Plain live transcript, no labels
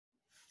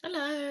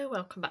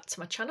welcome back to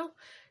my channel.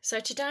 So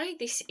today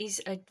this is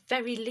a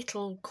very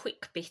little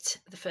quick bit,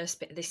 the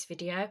first bit of this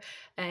video.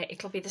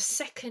 It'll be the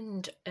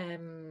second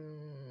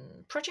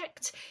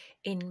project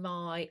in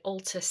my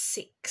Alter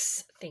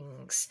 6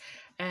 things.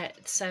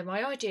 So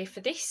my idea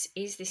for this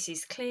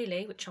is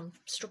clearly, which I'm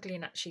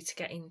struggling actually to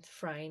get in the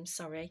frame,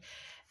 sorry,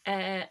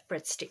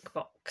 breadstick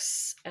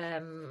box.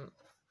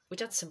 We'd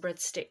had some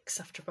breadsticks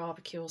after a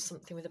barbecue or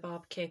something with a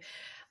barbecue,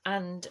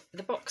 and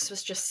the box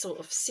was just sort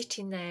of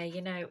sitting there,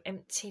 you know,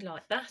 empty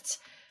like that.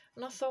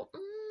 And I thought,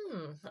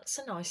 that's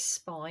a nice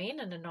spine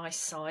and a nice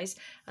size,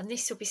 and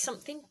this will be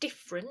something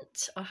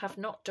different. I have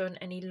not done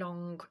any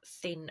long,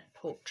 thin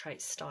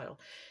portrait style.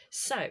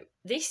 So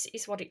this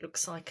is what it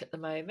looks like at the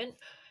moment.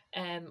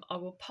 I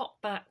will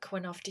pop back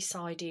when I've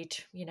decided,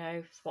 you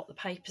know, what the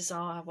papers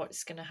are, what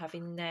it's going to have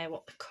in there,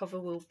 what the cover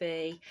will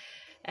be.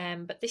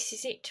 But this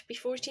is it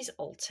before it is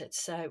altered.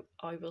 So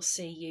I will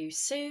see you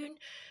soon.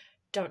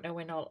 Don't know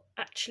when I'll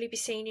actually be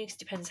seeing you, because it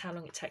depends how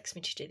long it takes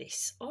me to do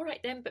this. All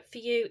right then, but for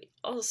you,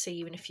 I'll see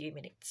you in a few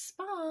minutes.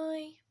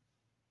 Bye.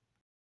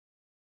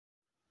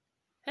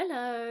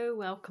 Hello,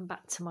 welcome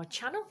back to my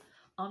channel.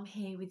 I'm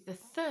here with the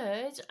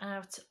third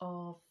out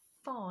of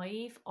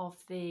 5 of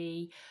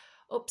the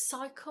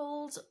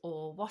upcycled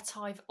or what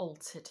I've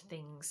altered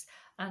things,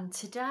 and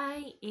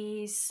today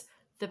is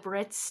the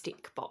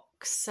breadstick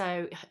box.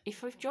 So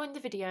if you've joined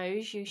the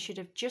videos, you should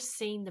have just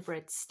seen the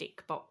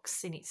breadstick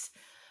box in its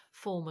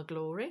former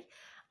glory,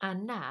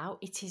 and now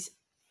it is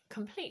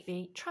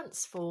completely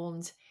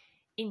transformed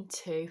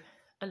into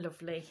a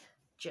lovely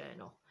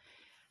journal.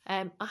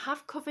 I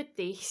have covered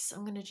this.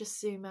 I'm going to just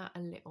zoom out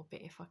a little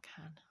bit if I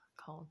can.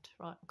 I can't.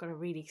 Right, I've got to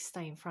really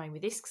stay in frame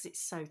with this because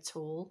it's so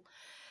tall.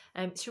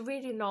 It's a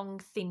really long,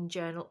 thin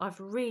journal. I've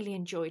really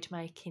enjoyed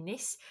making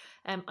this.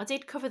 I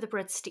did cover the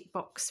breadstick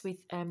box with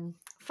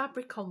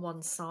fabric on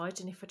one side,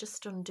 and if I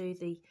just undo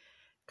the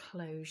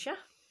closure,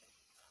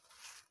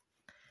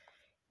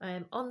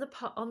 on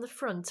the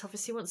front,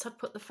 obviously, once I'd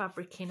put the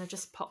fabric in, I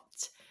just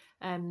popped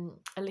a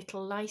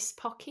little lace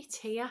pocket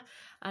here,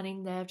 and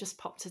in there I've just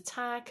popped a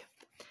tag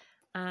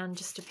and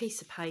just a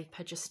piece of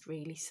paper, just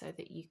really so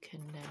that you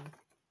can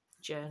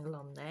journal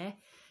on there.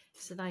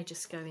 So they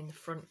just go in the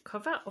front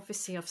cover.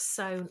 Obviously I've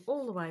sewn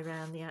all the way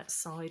around the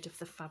outside of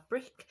the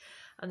fabric,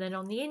 and then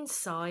on the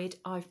inside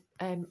I've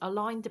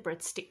aligned the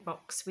breadstick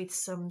box with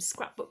some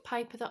scrapbook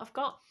paper that I've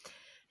got,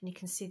 and you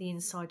can see the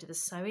inside of the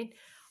sewing.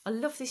 I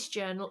love this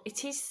journal.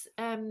 It is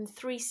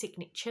 3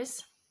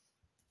 signatures.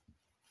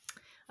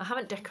 I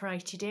haven't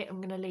decorated it. I'm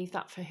going to leave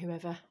that for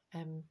whoever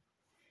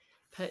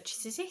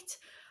purchases it.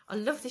 I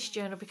love this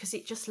journal because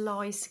it just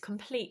lies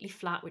completely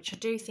flat, which I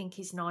do think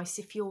is nice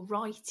if you're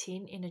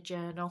writing in a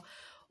journal,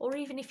 or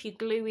even if you're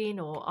gluing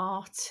or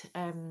art,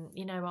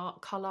 you know,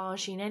 art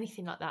collaging,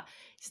 anything like that.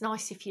 It's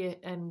nice if your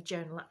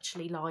journal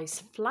actually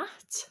lies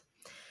flat.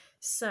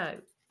 So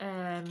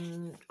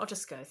I'll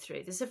just go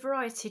through. There's a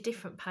variety of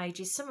different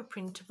pages. Some are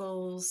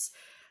printables,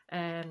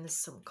 there's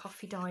some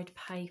coffee dyed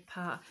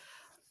paper.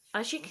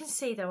 As you can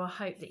see though, I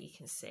hope that you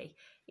can see,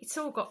 it's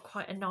all got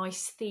quite a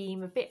nice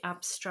theme, a bit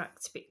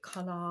abstract, a bit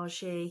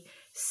collagey,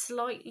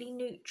 slightly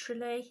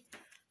neutrally.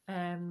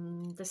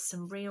 There's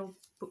some real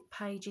book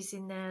pages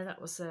in there. That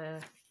was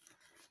it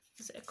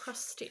a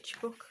cross-stitch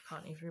book? I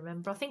can't even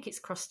remember. I think it's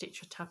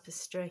cross-stitch or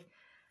tapestry.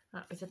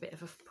 That with a bit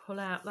of a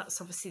pull out.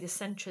 That's obviously the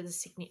centre of the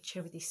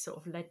signature with this sort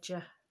of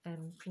ledger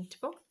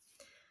printable.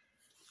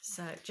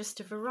 So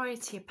just a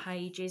variety of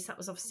pages. That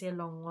was obviously a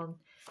long one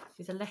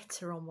with a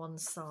letter on one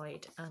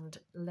side and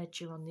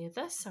ledger on the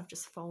other. So I've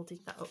just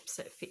folded that up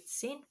so it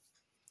fits in.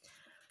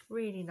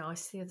 Really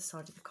nice. The other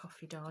side of the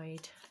coffee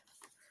dyed.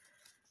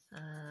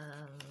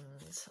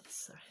 And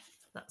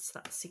that's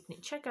that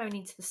signature. Going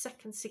into the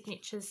second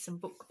signature, some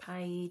book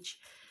page.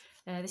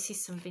 This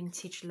is some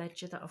vintage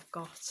ledger that I've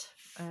got.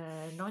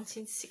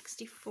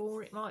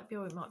 1964 it might be,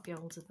 or it might be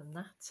older than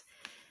that.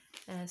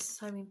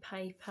 Sewing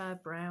paper,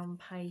 brown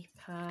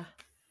paper.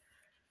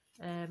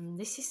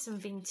 This is some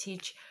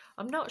vintage.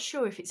 I'm not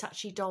sure if it's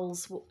actually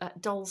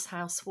Doll's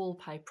House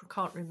wallpaper. I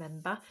can't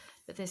remember.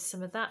 But there's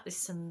some of that. There's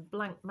some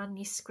blank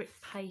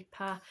manuscript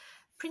paper.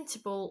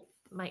 Printable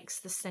makes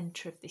the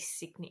centre of this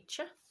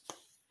signature.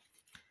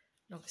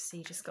 And obviously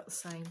you just got the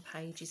same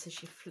pages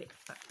as you flip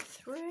back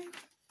through.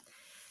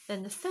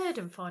 Then the third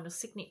and final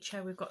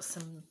signature, we've got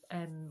some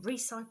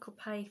recycled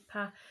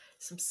paper,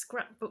 some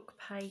scrapbook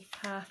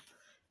paper,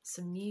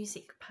 some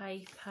music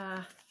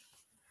paper,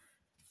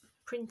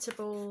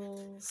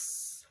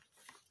 printables,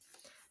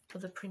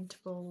 other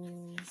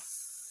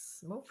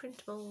printables, more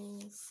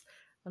printables.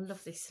 I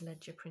love this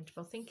ledger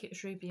printable. I think it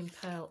was Ruby and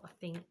Pearl, I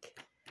think.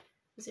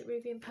 Was it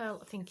Ruby and Pearl?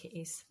 I think it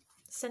is.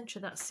 Centre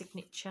of that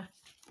signature.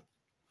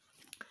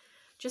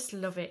 Just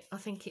love it. I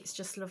think it's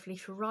just lovely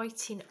for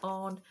writing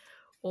on,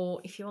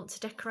 or if you want to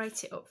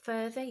decorate it up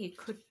further, you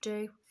could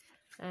do,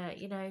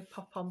 you know,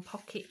 pop on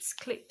pockets,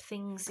 clip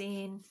things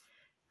in.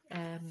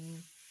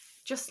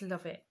 Just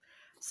love it.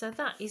 So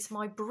that is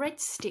my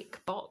breadstick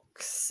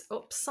box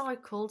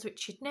upcycled,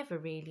 which you'd never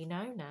really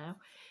know now,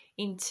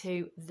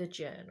 into the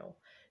journal.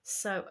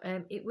 So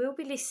it will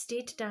be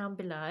listed down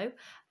below,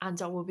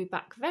 and I will be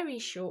back very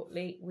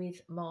shortly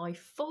with my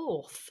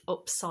 4th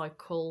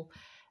upcycle,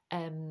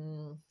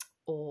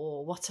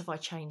 or what have I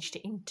changed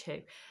it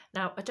into.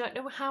 Now, I don't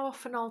know how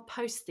often I'll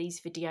post these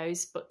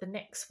videos, but the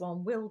next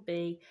one will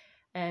be,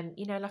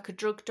 you know, like a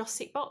drug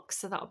dossier box.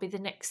 So that'll be the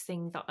next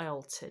thing that I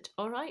altered.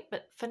 All right,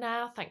 but for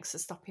now, thanks for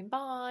stopping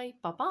by.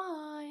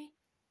 Bye-bye.